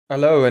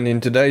Hello, and in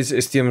today's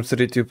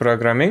STM32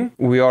 programming,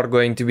 we are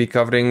going to be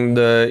covering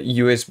the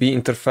USB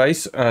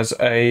interface as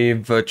a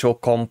virtual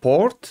COM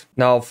port.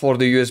 Now, for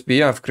the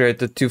USB, I've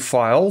created two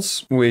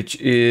files, which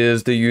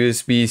is the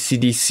USB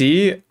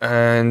CDC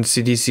and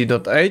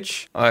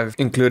cdc.h. I've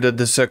included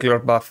the circular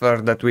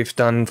buffer that we've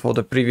done for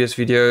the previous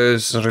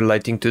videos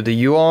relating to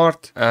the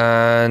UART,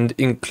 and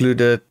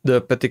included the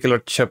particular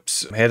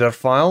chip's header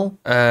file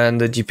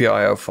and the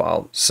GPIO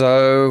file.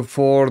 So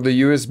for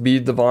the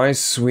USB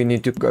device, we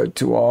need to go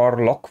to our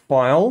log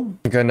file.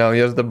 Okay, now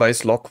here's the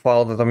base log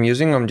file that I'm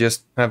using. I'm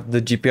just have the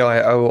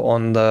GPIO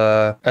on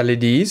the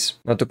LEDs.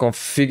 Now to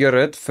configure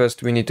it,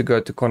 first we need to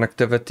go to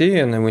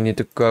connectivity, and then we need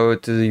to go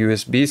to the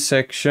USB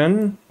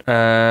section.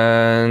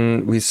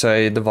 And we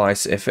say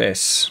device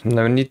FS.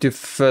 Now we need to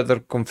further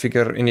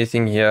configure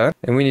anything here,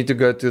 and we need to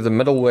go to the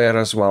middleware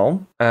as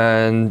well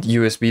and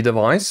USB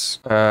device.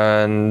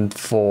 And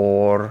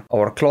for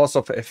our class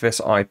of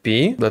FS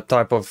IP, the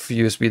type of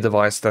USB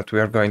device that we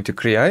are going to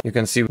create, you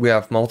can see we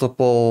have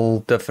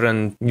multiple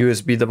different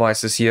USB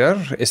devices here.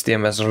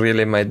 STM has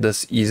really made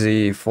this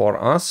easy for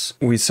us.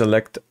 We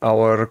select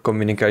our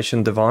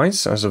communication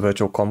device as a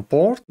virtual COM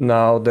port.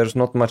 Now there's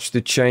not much to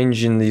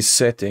change in these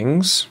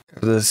settings.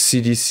 The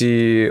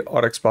CDC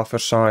RX buffer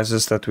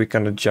sizes that we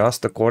can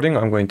adjust according.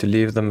 I'm going to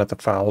leave them at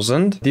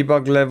 1000.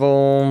 Debug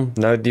level,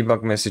 no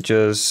debug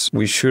messages.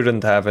 We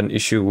shouldn't have an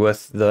issue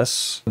with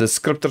this.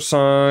 Descriptor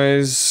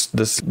size,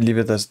 just leave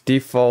it as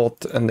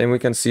default. And then we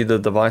can see the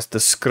device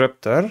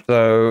descriptor.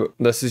 So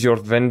this is your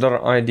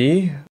vendor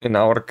ID. In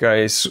our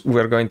case,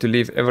 we're going to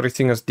leave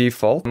everything as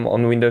default.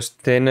 On Windows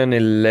 10 and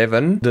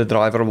 11, the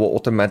driver will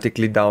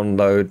automatically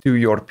download to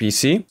your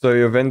PC. So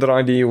your vendor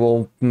ID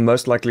will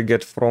most likely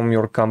get from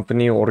your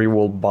company, or you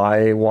will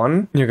buy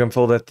one. You can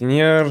fill that in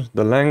here.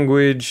 The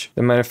language,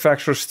 the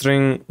manufacturer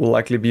string will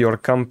likely be your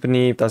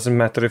company. It doesn't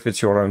matter if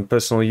it's your own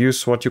personal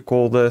use, what you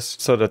call this.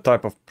 So the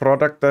type of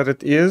product that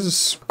it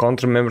is.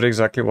 Can't remember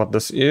exactly what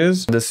this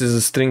is. This is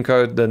a string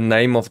code, the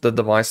name of the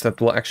device that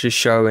will actually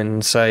show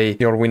in, say,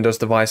 your Windows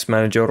Device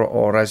Manager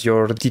or as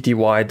your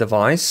TTY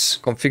device.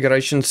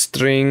 Configuration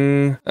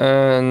string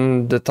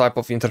and the type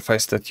of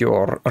interface that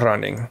you're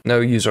running.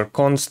 No user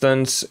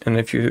constants. And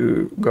if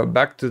you go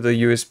back to the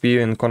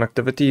USB and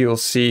connectivity, you'll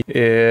see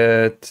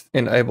it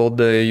enabled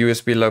the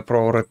USB low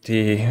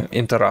priority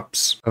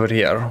interrupts over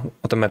here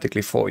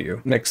automatically for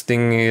you. Next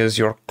thing is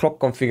your clock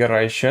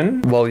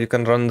configuration. Well, you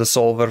can run the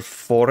solver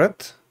for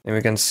it. And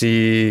we can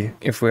see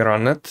if we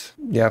run it,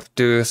 you have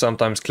to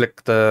sometimes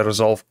click the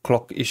resolve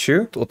clock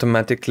issue to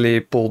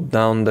automatically pull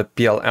down the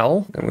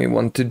PLL. And we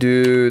want to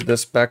do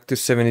this back to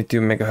 72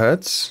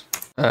 megahertz.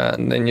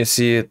 And then you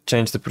see it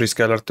change the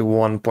prescaler to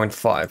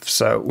 1.5.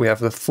 So we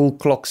have the full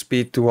clock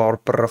speed to our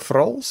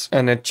peripherals,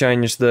 and it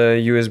changed the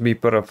USB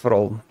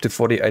peripheral to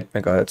 48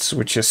 megahertz,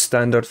 which is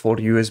standard for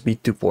USB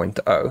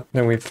 2.0.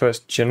 Then we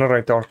first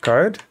generate our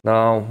code.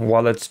 Now,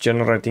 while it's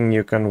generating,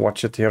 you can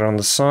watch it here on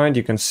the side.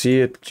 You can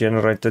see it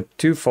generated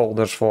two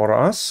folders for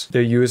us, the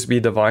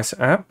USB device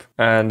app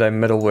and a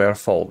middleware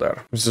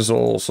folder. This is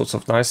all sorts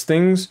of nice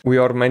things. We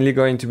are mainly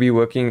going to be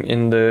working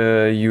in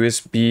the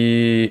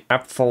USB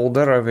app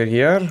folder over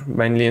here,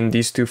 mainly in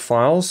these two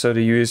files. So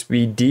the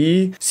USB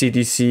D,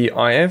 CDC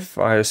IF,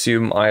 I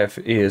assume IF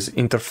is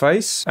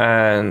interface,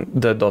 and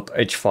the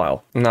 .h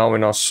file. Now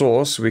in our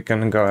source, we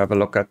can go have a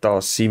look at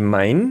our C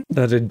main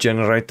that it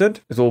generated.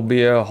 It will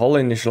be a hull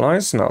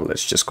initialize. Now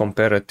let's just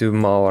compare it to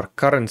our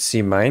current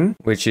C main,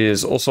 which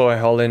is also a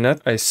hull init,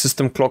 a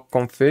system clock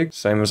config,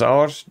 same as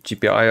ours,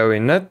 GPIO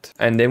init,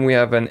 and then we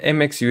have an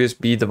MX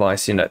USB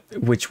device init,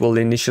 which will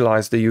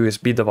initialize the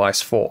USB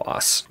device for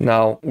us.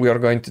 Now we are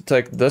going to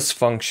take this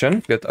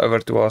function, get over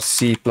to our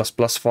C++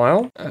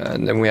 file,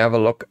 and then we have a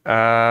look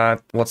at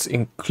what's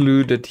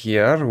included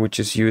here, which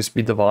is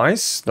USB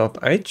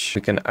device.h.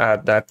 We can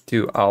add that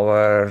to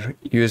our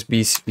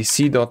USB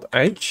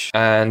cdc.h,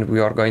 and we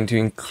are going to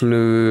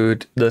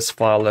include this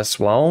file as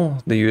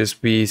well, the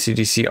USB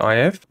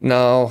cdc.if.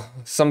 Now,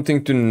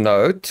 something to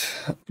note,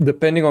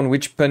 depending on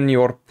which pin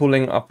you're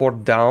pulling up or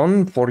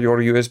down for your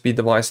USB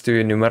device to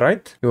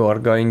enumerate, you are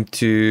going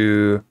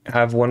to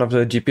have one of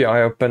the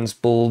GPIO pins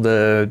pulled,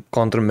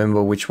 can't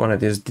remember which one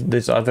it is.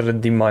 There's either a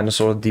D-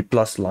 or D+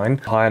 line,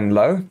 high and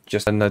low.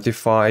 Just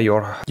notify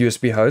your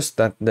USB host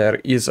that there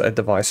is a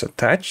device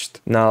attached.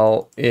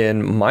 Now,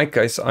 in my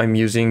case, I'm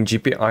using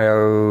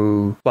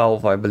GPIO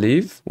 12, I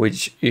believe,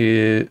 which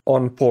is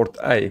on port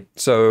A.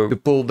 So to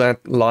pull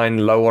that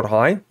line low or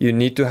high, you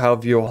need to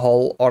have your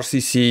whole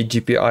RCC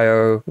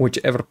GPIO,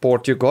 whichever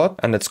port you got,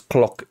 and it's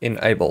clock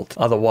enabled.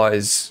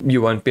 Otherwise,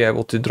 you won't be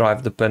able to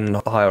drive the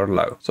pin high or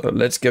low. So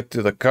let's get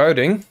to the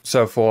coding.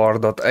 So for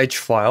our .h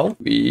file,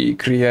 we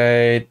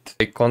create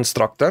a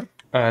constructor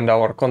and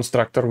our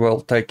constructor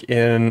will take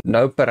in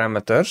no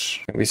parameters.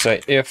 We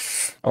say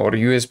if our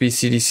USB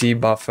CDC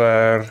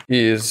buffer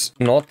is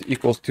not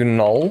equal to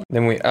null,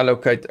 then we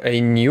allocate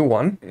a new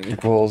one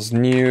equals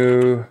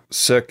new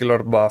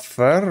circular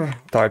buffer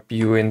type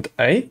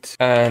uint8,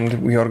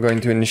 and we are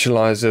going to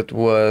initialize it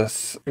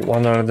with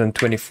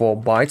 124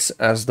 bytes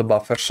as the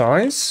buffer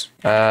size.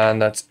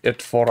 And that's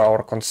it for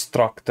our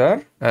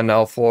constructor. And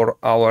now for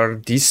our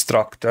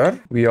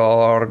destructor, we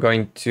are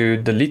going to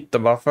delete the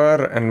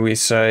buffer and we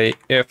say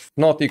if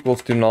not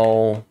equals to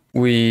null,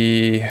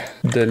 we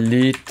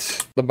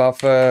delete the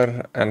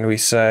buffer and we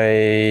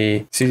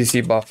say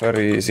cdc buffer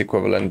is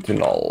equivalent to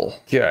null.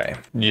 Okay,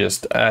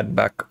 just add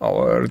back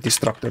our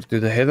destructor to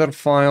the header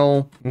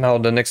file. Now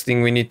the next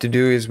thing we need to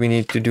do is we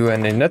need to do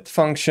an init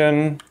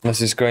function.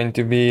 This is going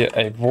to be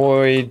a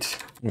void.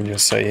 We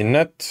just say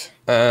init,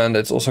 and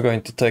it's also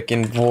going to take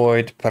in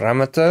void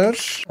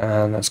parameters,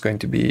 and that's going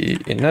to be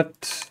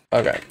init.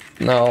 Okay,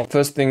 now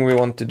first thing we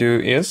want to do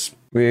is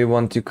we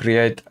want to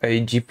create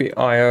a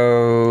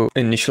GPIO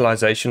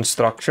initialization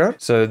structure.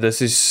 So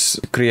this is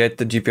create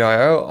the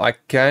GPIO. I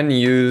can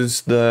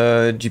use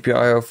the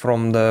GPIO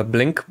from the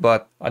Blink,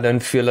 but I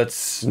don't feel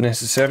it's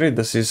necessary.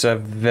 This is a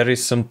very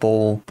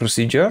simple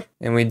procedure.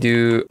 And we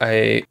do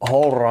a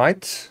whole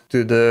write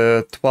to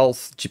the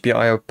 12th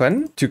GPIO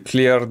pin to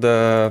clear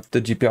the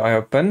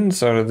GPIO pin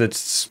so that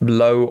it's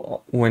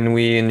below when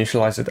we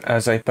initialize it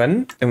as a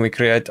pin. And we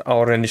create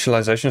our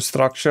initialization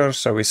structure.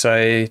 So we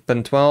say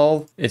pin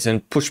 12, it's in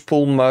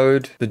push-pull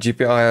mode. The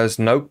GPIO is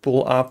no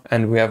pull up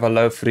and we have a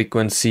low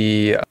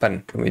frequency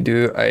pin. And we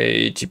do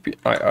a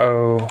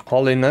GPIO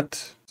hole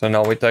init. So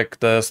now we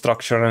take the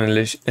structure and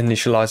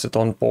initialize it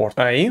on port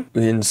A.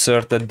 We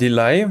insert a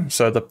delay.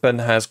 So the pin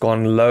has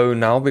gone low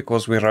now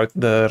because we wrote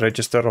the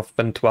register of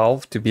pin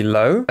 12 to be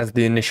low as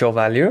the initial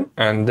value.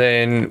 And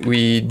then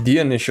we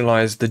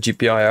deinitialize the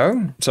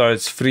GPIO. So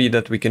it's free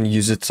that we can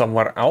use it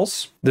somewhere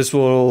else. This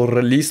will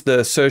release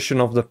the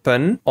assertion of the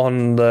pin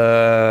on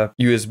the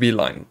USB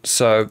line.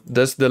 So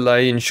this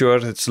delay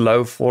ensures it's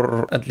low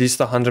for at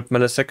least 100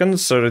 milliseconds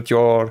so that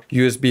your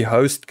USB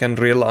host can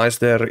realize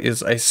there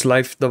is a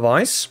slave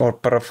device or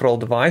peripheral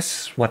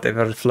device,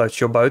 whatever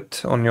floats your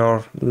boat on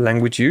your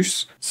language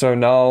use. So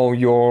now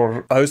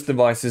your host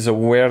device is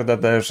aware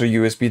that there's a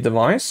USB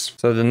device.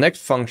 So the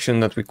next function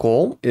that we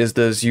call is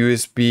this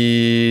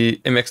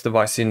USB MX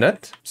device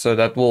init. So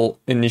that will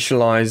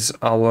initialize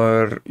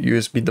our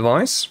USB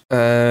device.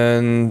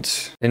 And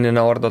in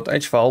our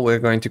 .h file, we're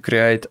going to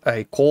create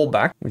a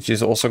callback, which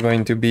is also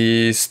going to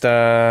be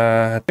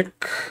static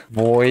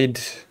void.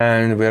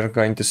 And we're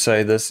going to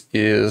say this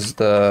is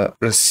the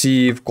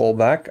receive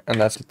callback. And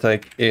that's to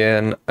take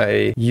in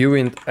a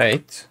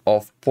uint8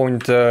 of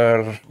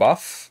pointer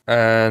buff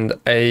and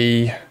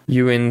a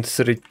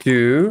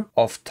uint32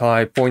 of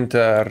type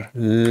pointer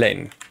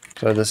len.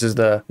 So this is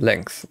the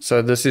length.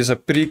 So this is a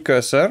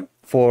precursor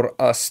for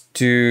us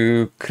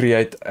to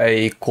create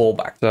a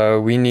callback. So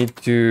we need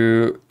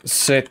to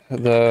set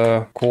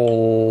the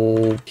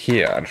call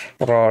here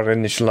for our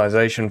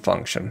initialization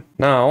function.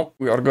 Now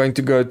we are going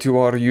to go to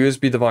our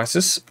USB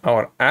devices,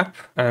 our app,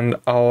 and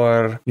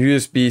our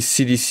USB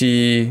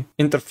CDC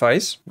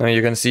interface. Now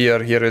you can see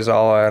here is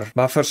our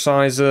buffer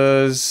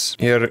sizes,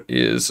 here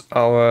is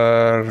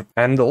our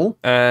handle,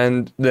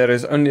 and there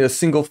is only a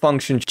single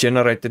function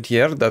generated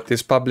here that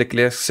is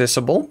publicly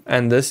accessible,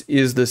 and this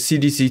is the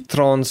CDC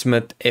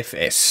transmit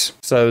FS.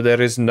 So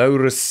there is no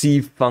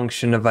receive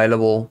function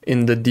available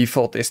in the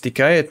default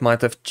SDK. It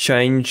might have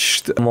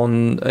changed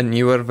on a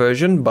newer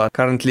version, but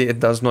currently it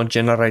does not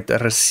generate a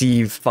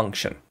receive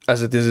function,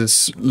 as it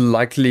is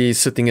likely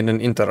sitting in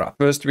an interrupt.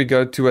 First, we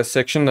go to a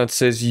section that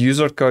says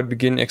user code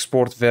begin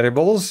export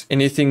variables.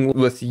 Anything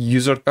with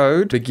user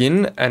code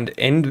begin and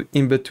end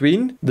in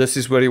between, this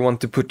is where you want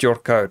to put your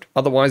code.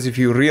 Otherwise, if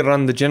you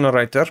rerun the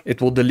generator,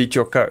 it will delete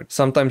your code.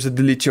 Sometimes it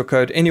deletes your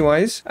code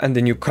anyways, and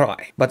then you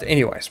cry. But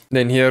anyways,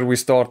 then here we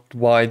start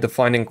by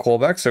defining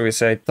callback. So we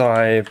say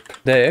type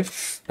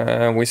def,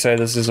 and we say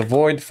this is a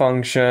void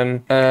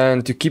function.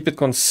 And to keep it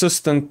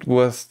consistent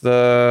with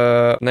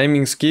the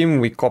naming scheme,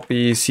 we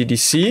copy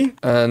CDC,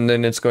 and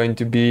then it's going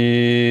to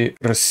be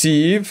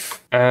receive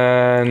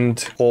and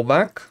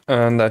callback,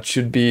 and that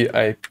should be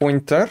a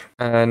pointer.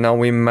 And now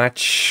we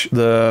match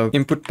the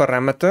input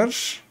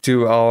parameters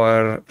to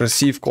our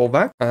receive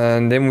callback,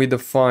 and then we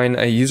define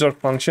a user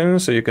function.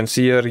 So you can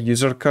see here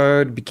user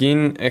code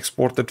begin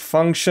exported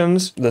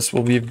functions. This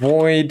will be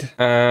void,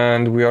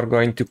 and we are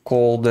going to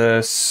call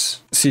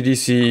this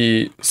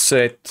CDC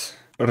set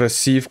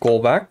receive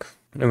callback.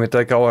 And we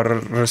take our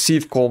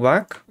receive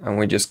callback and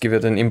we just give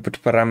it an input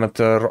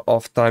parameter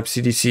of type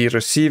CDC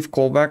receive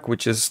callback,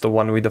 which is the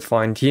one we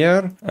defined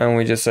here. And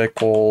we just say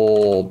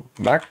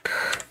callback.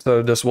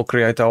 So this will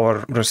create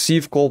our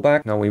receive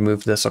callback. Now we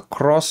move this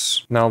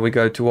across. Now we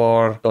go to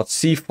our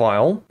 .c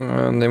file,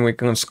 and then we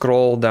can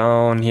scroll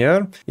down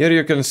here. Here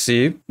you can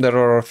see there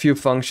are a few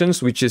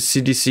functions, which is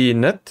CDC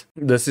init.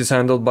 This is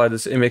handled by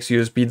this MX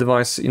USB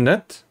device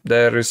init.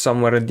 There is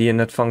somewhere a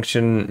dinit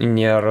function in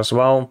here as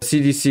well.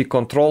 CDC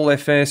control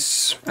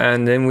fs,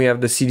 and then we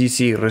have the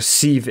cdc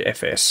receive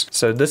fs.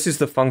 So this is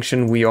the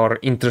function we are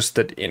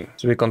interested in.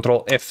 So we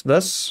control F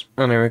this,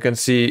 and then we can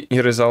see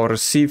here is our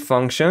receive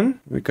function.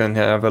 We can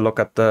have a look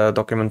at the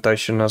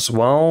documentation as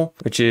well,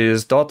 which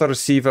is data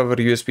receive over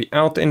USB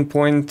out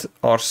endpoint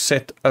are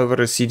set over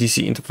a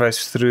cdc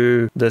interface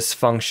through this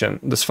function.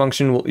 This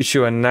function will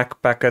issue a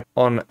NAC packet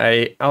on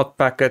a out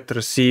packet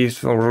received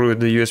through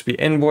the USB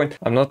endpoint.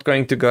 I'm not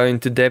going to go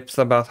into depth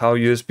about how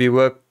USB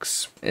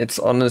works. It's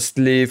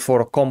honestly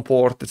for a COM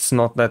port, it's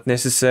not that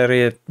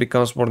necessary. It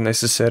becomes more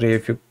necessary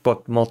if you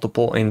put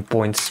multiple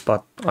endpoints,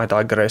 but I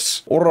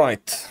digress. All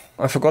right.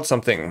 I forgot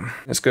something.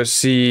 Let's go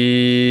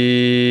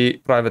see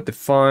private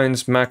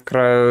defines,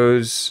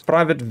 macros,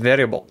 private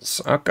variables.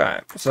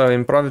 Okay, so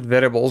in private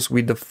variables,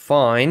 we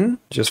define,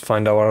 just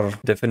find our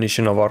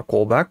definition of our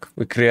callback.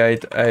 We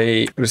create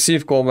a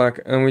receive callback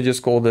and we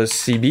just call this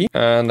CB,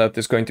 and that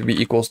is going to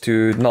be equals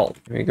to null.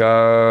 We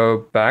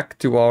go back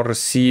to our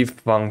receive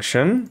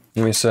function.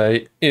 We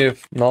say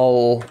if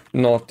null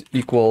not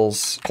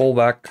equals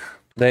callback,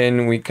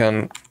 then we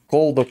can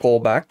call the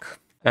callback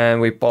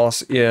and we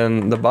pass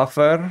in the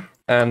buffer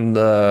and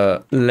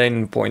the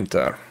len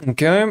pointer.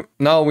 Okay,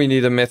 now we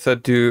need a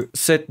method to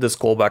set this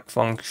callback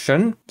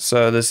function.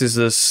 So this is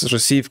this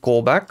receive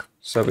callback.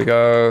 So we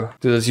go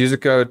to this user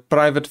code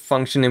private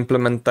function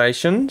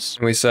implementations.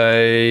 We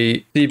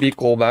say CB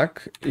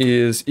callback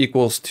is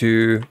equals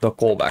to the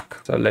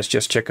callback. So let's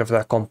just check if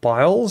that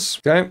compiles.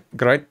 Okay,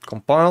 great,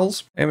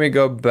 compiles. And we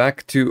go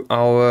back to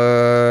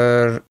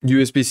our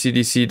USB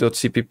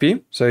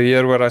cdc.cpp. So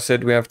here where I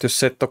said we have to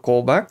set the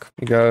callback,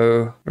 we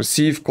go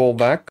receive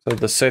callback, so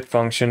the set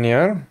function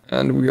here,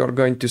 and we are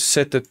going to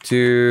set it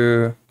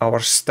to our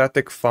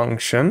static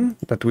function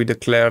that we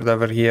declared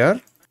over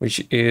here,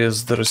 which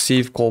is the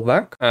receive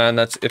callback, and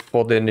that's it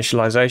for the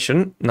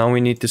initialization. Now we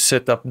need to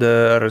set up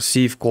the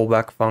receive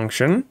callback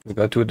function. We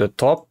go to the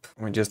top,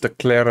 we just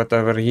declare it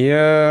over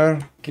here.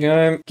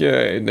 Okay,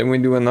 then we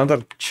do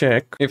another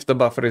check. If the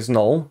buffer is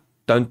null,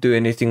 don't do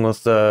anything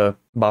with the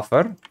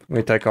buffer.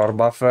 We take our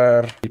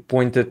buffer, we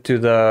point it to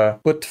the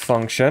put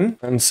function,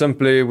 and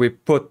simply we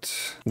put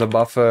the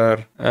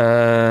buffer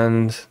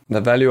and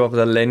the value of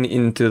the len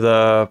into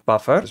the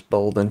buffer. Just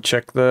build and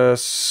check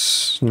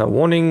this. No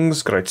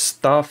warnings, great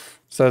stuff.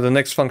 So the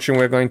next function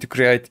we're going to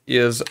create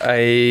is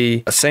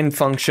a send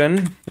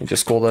function. We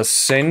just call this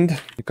send.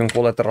 You can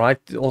call it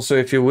write also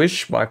if you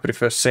wish, but I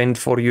prefer send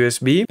for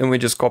USB. And we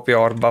just copy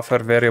our buffer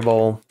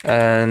variable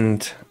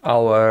and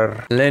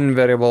our len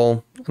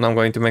variable. And I'm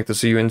going to make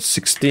this a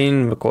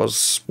UN16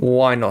 because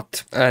why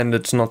not? And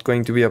it's not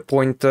going to be a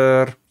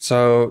pointer.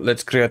 So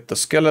let's create the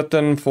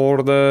skeleton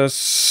for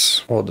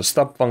this, or the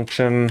stub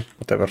function,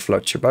 whatever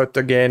floats your boat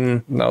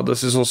again. Now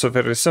this is also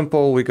very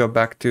simple. We go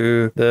back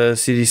to the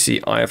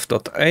cdc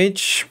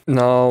if.h.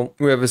 Now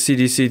we have a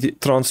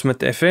cdc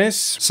transmit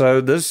fs.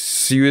 So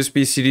this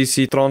USB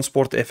cdc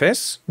transport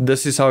fs,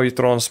 this is how you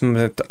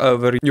transmit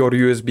over your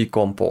USB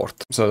COM port.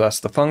 So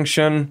that's the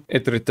function.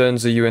 It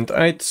returns a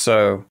uint8.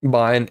 So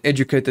by an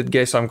educated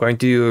guess, I'm going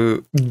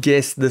to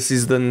guess this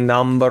is the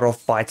number of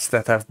bytes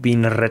that have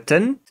been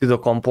written to the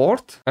COM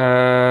port,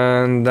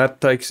 and that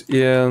takes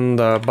in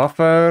the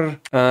buffer,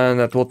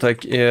 and that will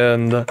take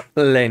in the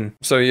len.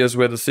 So here's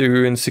where the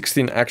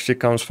UN16 actually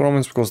comes from,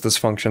 is because this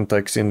function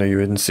takes in the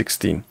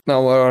UN16.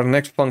 Now our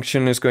next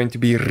function is going to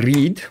be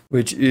read,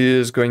 which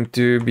is going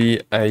to be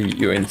a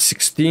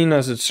UN16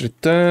 as its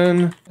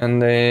return,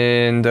 and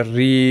then the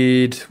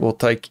read will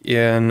take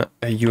in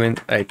a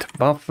uint8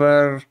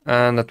 buffer,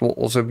 and that will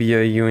also be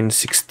a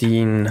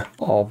UN16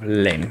 of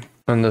len.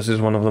 And this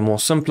is one of the more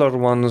simpler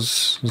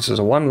ones. This is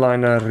a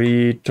one-liner,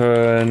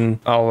 return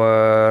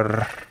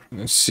our,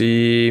 let's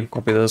see,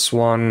 copy this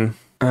one,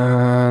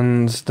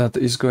 and that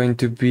is going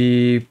to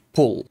be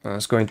pull.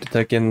 It's going to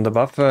take in the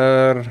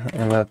buffer,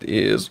 and that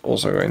is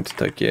also going to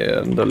take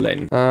in the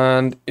len.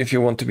 And if you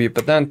want to be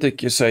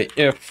pedantic, you say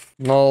if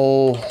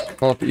null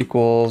not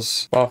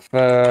equals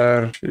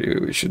buffer.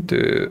 We should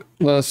do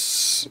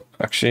this.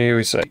 Actually,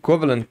 we say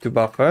equivalent to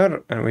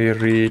buffer, and we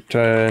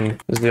return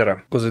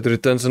 0 because it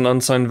returns an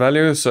unsigned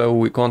value, so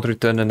we can't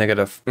return a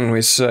negative. And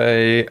we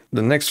say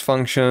the next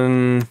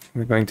function,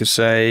 we're going to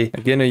say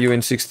again a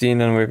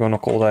UN16, and we're going to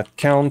call that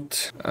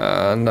count,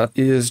 and that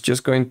is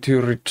just going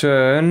to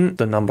return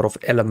the number of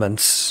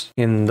elements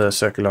in the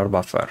circular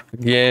buffer.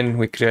 Again,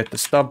 we create the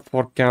stub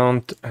for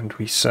count, and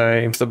we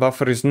say if the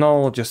buffer is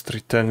null, just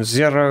return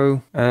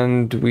 0,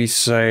 and we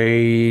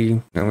say,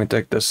 and we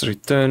take this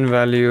return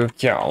value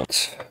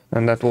count,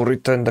 and that will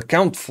return the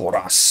count for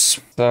us.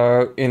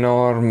 So in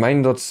our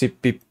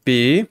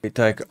main.cpp, we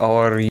take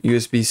our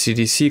USB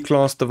CDC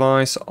class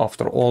device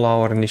after all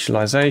our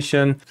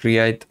initialization,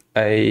 create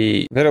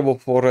a variable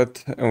for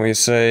it, and we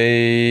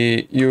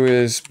say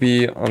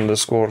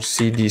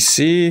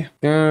USB_CDC.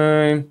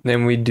 Okay.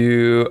 Then we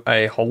do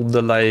a hold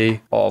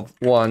delay of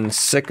 1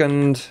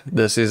 second.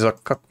 This is a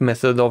cut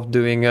method of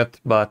doing it,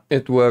 but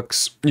it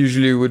works.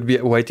 Usually would be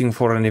waiting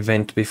for an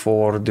event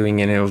before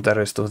doing any of the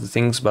rest of the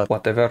things, but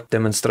whatever,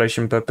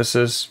 demonstration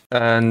purposes.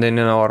 And then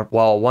in our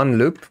while one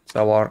loop,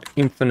 so our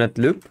infinite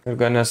loop, we're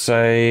gonna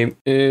say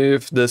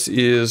if this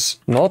is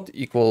not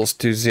equals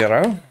to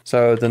 0,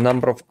 so the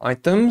number of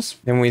items,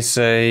 then we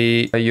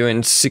say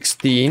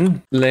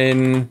UN16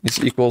 len is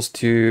equals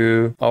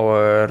to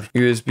our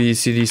USB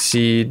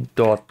CDC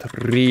dot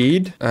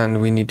read,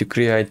 and we need to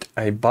create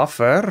a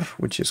buffer,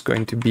 which is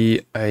going to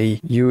be a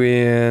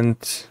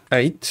UART.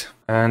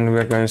 And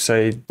we're going to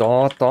say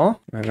data.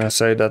 We're going to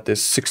say that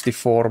is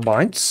 64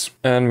 bytes.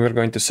 And we're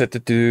going to set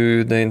it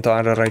to the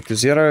entire array to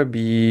 0.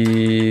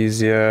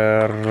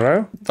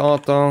 B0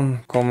 data,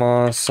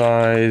 comma,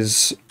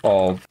 size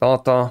of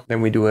data.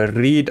 Then we do a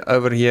read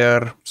over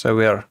here. So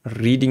we're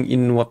reading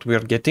in what we're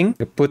getting.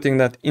 We're putting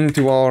that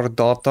into our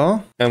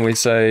data. And we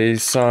say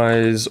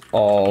size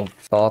of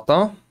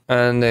data.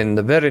 And then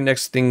the very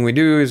next thing we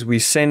do is we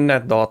send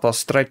that data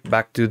straight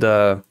back to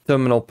the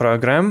terminal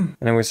program.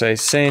 And then we say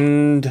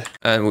send,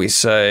 and we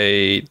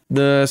say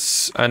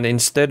this. And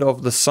instead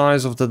of the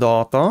size of the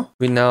data,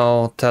 we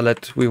now tell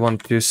it we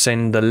want to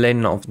send the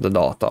len of the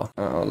data.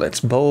 Let's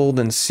build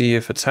and see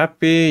if it's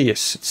happy.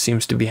 Yes, it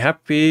seems to be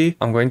happy.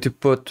 I'm going to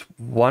put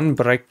one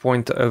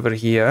breakpoint over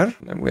here.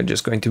 And we're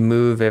just going to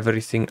move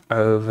everything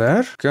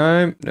over.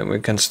 Okay, then we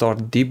can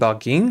start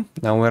debugging.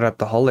 Now we're at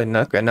the hole in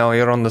it. Okay, now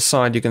here on the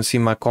side, you can see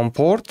my COM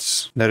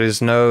ports. There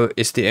is no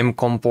STM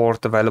COM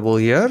port available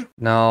here.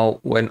 Now,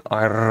 when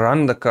I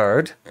run the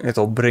code,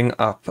 it'll bring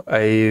up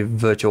a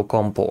virtual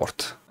COM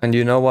port. And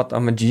you know what?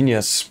 I'm a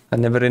genius. I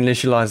never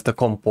initialized the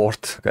COM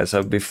port. Okay,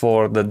 so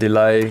before the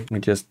delay, we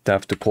just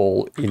have to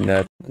call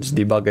init. Let's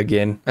debug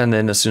again. And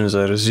then as soon as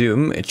I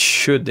resume, it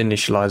should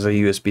initialize a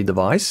USB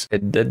device.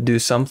 It did do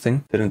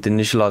something. Didn't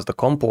initialize the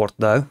COM port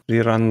though.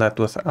 Rerun that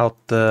without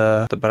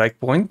the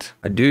breakpoint.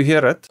 I do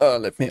hear it.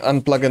 Let me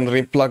unplug and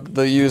replug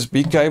the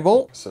USB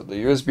cable. So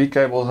the USB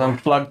cable is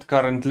unplugged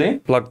currently.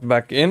 Plugged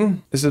back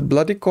in. Is it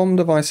bloody COM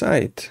device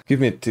 8? Give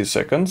me 2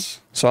 seconds.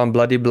 So I'm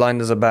bloody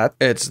blind as a bat.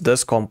 It's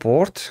this COM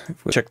port.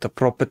 If we check the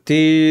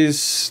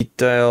properties,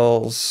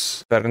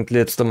 details, apparently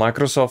it's the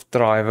Microsoft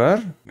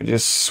driver. We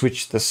just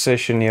switch the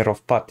session here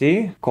of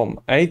PuTTY,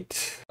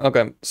 COM8.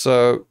 Okay,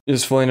 so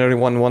just for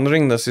anyone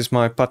wondering, this is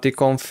my PuTTY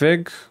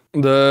config.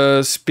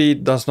 The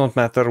speed does not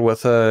matter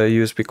with a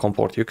USB COM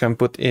port. You can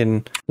put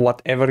in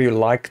whatever you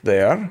like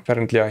there.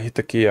 Apparently I hit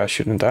a key I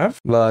shouldn't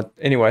have. But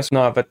anyways,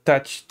 now I've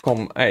attached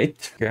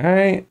COM8.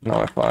 Okay,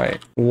 now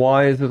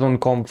why is it on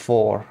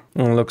COM4?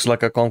 Looks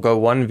like I can't go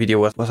one video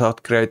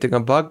without creating a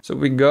bug. So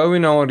we go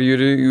in our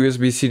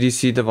USB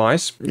CDC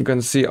device. You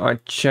can see I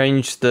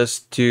changed this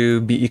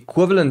to be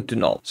equivalent to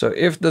null. So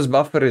if this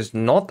buffer is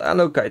not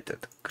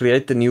allocated,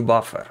 create a new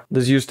buffer.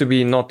 This used to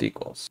be not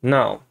equals.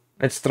 Now,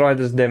 let's try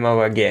this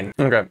demo again.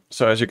 Okay,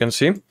 so as you can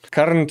see,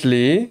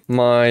 currently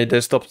my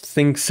desktop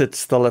thinks it's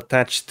still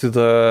attached to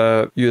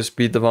the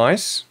USB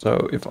device.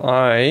 So if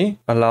I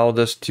allow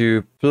this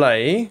to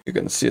play, you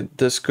can see it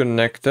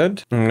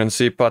disconnected. You can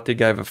see PuTTY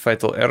gave a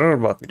fatal error,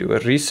 but we do a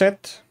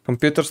reset.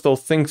 Computer still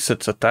thinks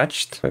it's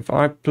attached. So if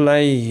I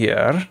play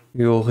here,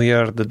 you'll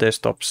hear the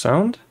desktop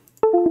sound.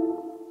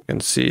 You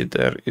can see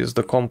there is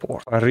the COM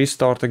port. I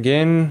restart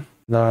again.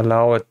 Now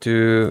allow it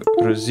to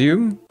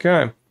resume.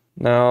 Okay.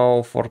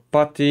 Now for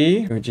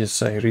PuTTY, we just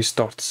say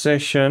restart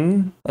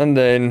session. And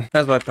then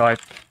as I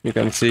type, you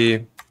can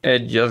see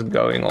it just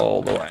going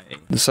all the way.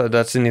 So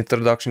that's an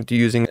introduction to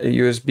using a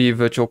USB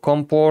virtual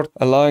COM port.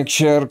 A like,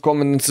 share,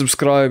 comment and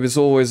subscribe is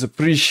always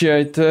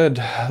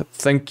appreciated.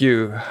 Thank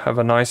you. Have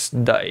a nice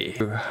day.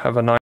 Have a nice